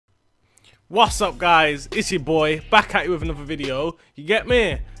What's up guys, it's your boy, back at you with another video, you get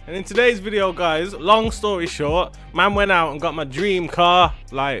me? And in today's video guys, long story short, man went out and got my dream car,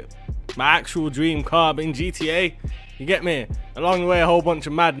 like my actual dream car in GTA, you get me? Along the way a whole bunch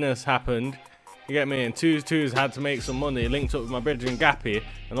of madness happened, you get me? And twos had to make some money, linked up with my brethren Gappy,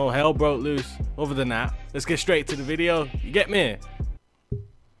 and all hell broke loose. Other than that, let's get straight to the video, you get me?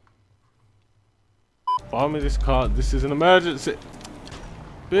 Buy me this car, this is an emergency.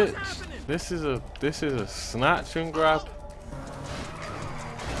 Bitch, this is a snatch and grab.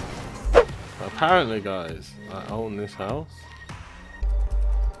 Apparently guys, I own this house.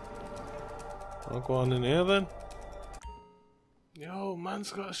 I'll go on in here then. Yo,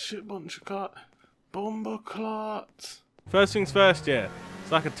 man's got a shit bunch of car. Bumper clots. First things first, yeah.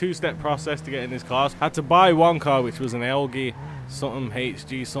 It's like a two-step process to get in this car. Had to buy one car which was an LG, something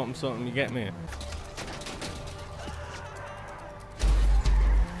HG, something, you get me?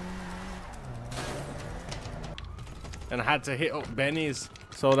 And I had to hit up Benny's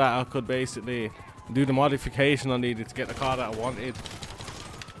so that I could basically do the modification I needed to get the car that I wanted.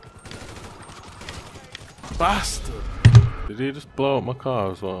 Bastard! Did he just blow up my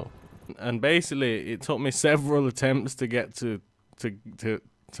car as well? And basically, it took me several attempts to get to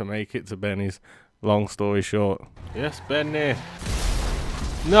make it to Benny's. Long story short. Yes, Benny.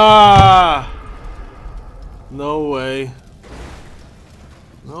 Nah! No way.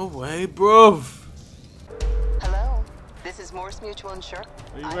 No way, bruv. This is Morse Mutual Insurance.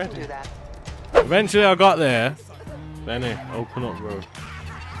 Are you I ready? can do that. Eventually I got there. Benny, open up, bro.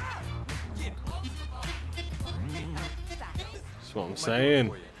 That's what I'm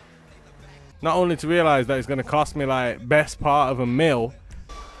saying. Not only to realise that it's going to cost me like best part of $1 mil.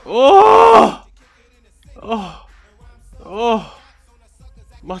 Oh! Oh! Oh!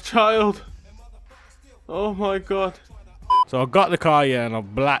 My child. Oh my god. So I got the car, yeah, and I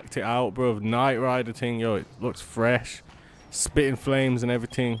blacked it out, bro. Night Ryder Ting, yo, it looks fresh. Spitting flames and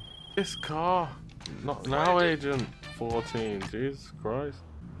everything. This car, not now, Agent 14. Jesus Christ.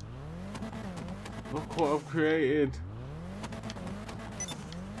 Look what I've created.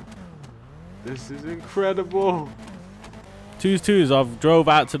 This is incredible. Twos, I've drove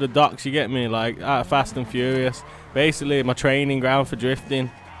out to the docks, you get me? Like, out of Fast and Furious. Basically, my training ground for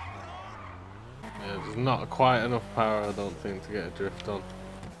drifting. Yeah, there's not quite enough power, I don't think, to get a drift on.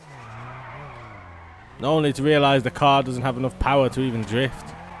 Not only to realise the car doesn't have enough power to even drift.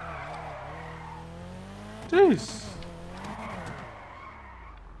 Jeez.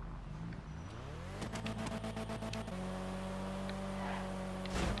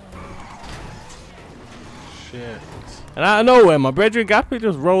 Shit. And out of nowhere, my brethren Gappy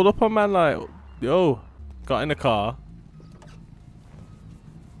just rolled up on man like, yo, got in the car.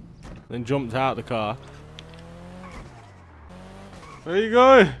 Then jumped out the car. Where you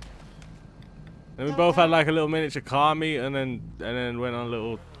going? And we both had like a little miniature car meet, and then went on a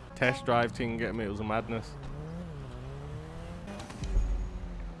little test drive thing. Get me? It was a madness.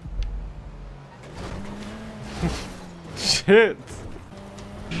 Shit.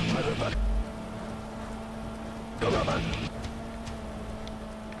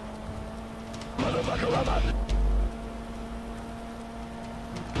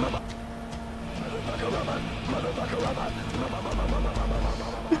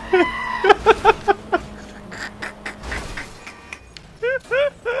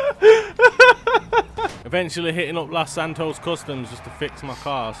 Eventually hitting up Los Santos Customs just to fix my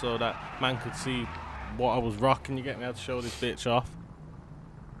car so that man could see what I was rocking. You get me? I had to show this bitch off.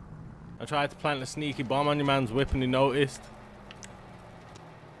 I tried to plant a sneaky bomb on your man's whip and he noticed.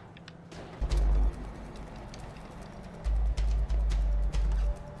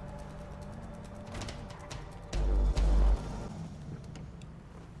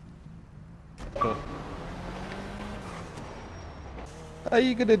 How are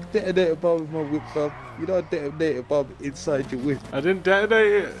you gonna detonate a bomb with my whip, fam? You don't detonate a bomb inside your whip. I didn't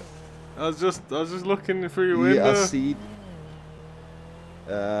detonate it. I was just looking through your window. Yeah, I see.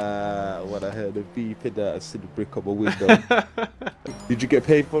 When I heard a beep in there, I see the brick on my window. Did you get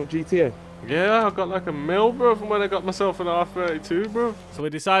paid for GTA? Yeah, I got like $1 mil, bro, from when I got myself an R32, bro. So we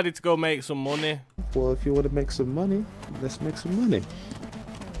decided to go make some money. Well, if you want to make some money, let's make some money.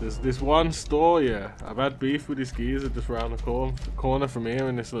 There's this one store, yeah. I've had beef with this geezer just round the corner from here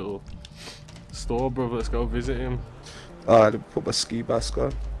in this little store, bro. Let's go visit him. I put my ski mask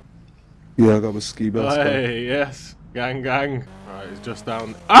on. Yeah, I got my ski mask on. Hey, yes. Gang. Alright, it's just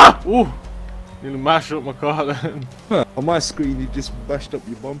down. Ah! Ooh! Nearly mashed up my car then. Huh. On my screen, you just bashed up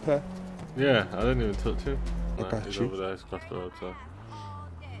your bumper. Yeah, I didn't even touch him. I got he's you. over there, he's across the road, so.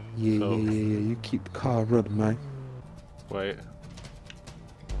 Yeah. You keep the car running, man. Wait.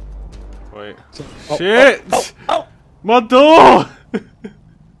 Wait. Oh, Shit! Oh! My door!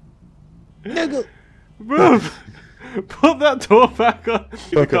 Nigga! Bro, put that door back on.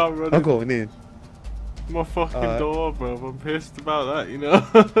 You Okay, can't run I'm in. going in. My fucking door, bro. I'm pissed about that, you know?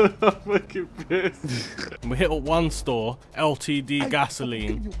 I'm fucking pissed. We hit up one store, LTD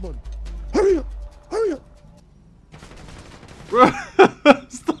gasoline. Hurry up! Hurry up! Bro,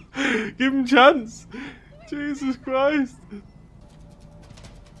 stop. Give him chance. Jesus Christ.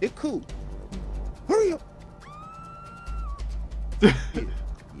 It's cool. Hurry up!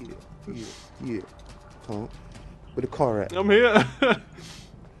 Yeah. Huh? Where the car at? I'm here.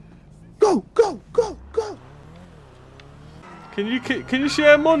 Go! Go! Go! Go! Can you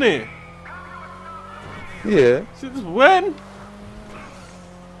share money? Yeah. Since when?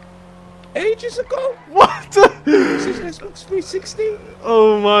 Ages ago. What? Since Xbox 360.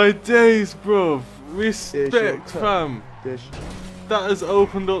 Oh my days, bro. There's Respect, your fam. There's... That has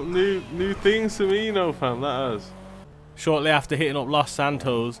opened up new things to me, you know, fam. That has. Shortly after hitting up Los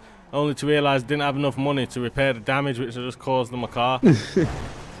Santos, only to realise I didn't have enough money to repair the damage which I just caused on my car.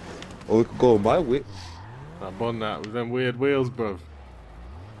 Or we could go on my whip. I bun that with them weird wheels, bruv.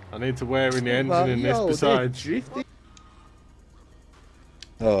 I need to wear in the engine in this besides.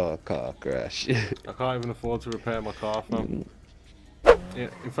 Oh, car crash. I can't even afford to repair my car, fam. Yeah,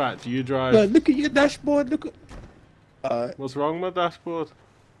 in fact, you drive. Look, look at your dashboard. Look at. What's wrong with my dashboard?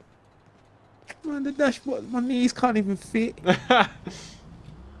 Man, the dashboard. My knees can't even fit. If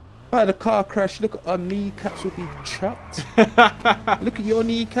I had a car crash, look at our kneecaps would be chopped. Look at your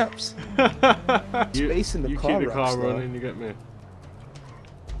kneecaps. Space in the car. You keep the car ROCKSTAR. running, you get me?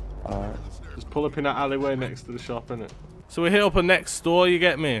 Alright. Just pull up in that alleyway next to the shop, innit? So we hit up a next store, you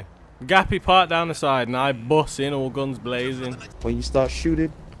get me? Gappy parked down the side and I bust in, all guns blazing. When you start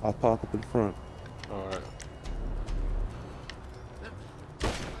shooting, I'll park up in front. Alright.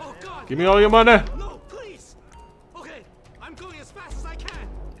 Give me all your money! No, please! Okay, I'm going as fast as I can.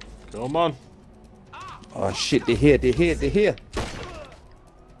 Come on. Oh shit, they're here, they're here, they're here.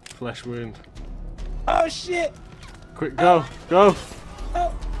 Flesh wound. Oh shit! Quick, go, go!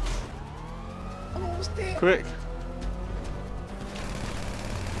 Oh! I'm almost dead. Quick!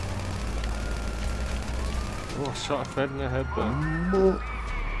 Oh, I shot a Fed in the head there.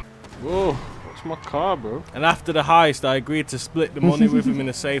 Whoa, what's my car, bro? And after the heist, I agreed to split the money with him in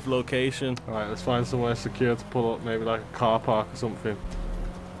a safe location. Alright, let's find somewhere secure to pull up, maybe like a car park or something.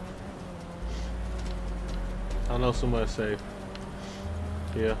 I know somewhere safe.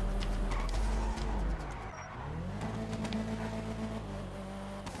 Here.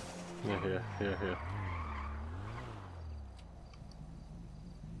 Yeah, here.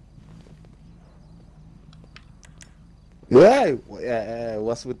 Hey,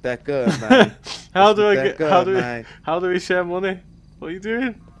 what's with that gun, man? How do we share money? What are you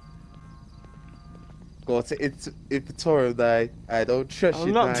doing? Go to inventory, man. I don't trust I'm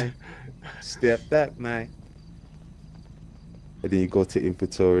you, not man. Step back, man. And then you go to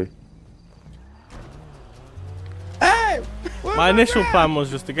inventory. Hey! My initial plan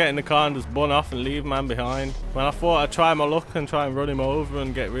was just to get in the car and just bun off and leave man behind. When I thought I'd try my luck and try and run him over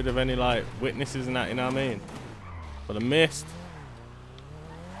and get rid of any like witnesses and that, you know what I mean? But I missed.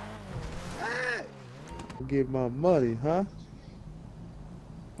 Hey! Give my money, huh?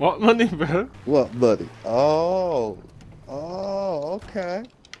 What money, bro? What money? Oh, okay.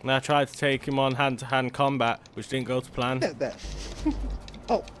 And I tried to take him on hand-to-hand combat, which didn't go to plan. That.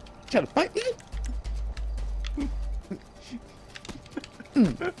 Oh, trying to fight me?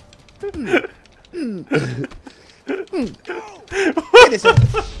 What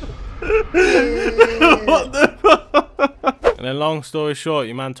the fuck? And then long story short,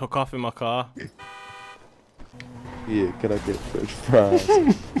 your man took off in my car. Yeah, can I get French fries?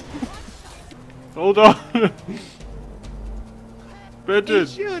 Hold on. Bridget,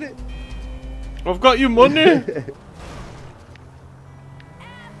 Shoot it. I've got your money.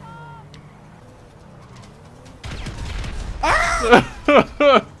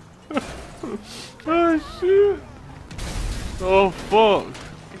 Oh shit. Oh fuck.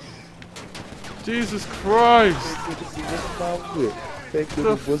 Jesus Christ.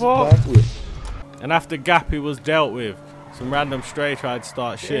 The fuck? And after Gappy was dealt with, some random stray tried to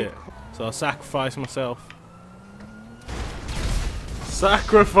start shit. So I sacrificed myself.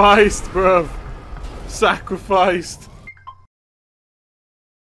 Sacrificed, bruv. Sacrificed.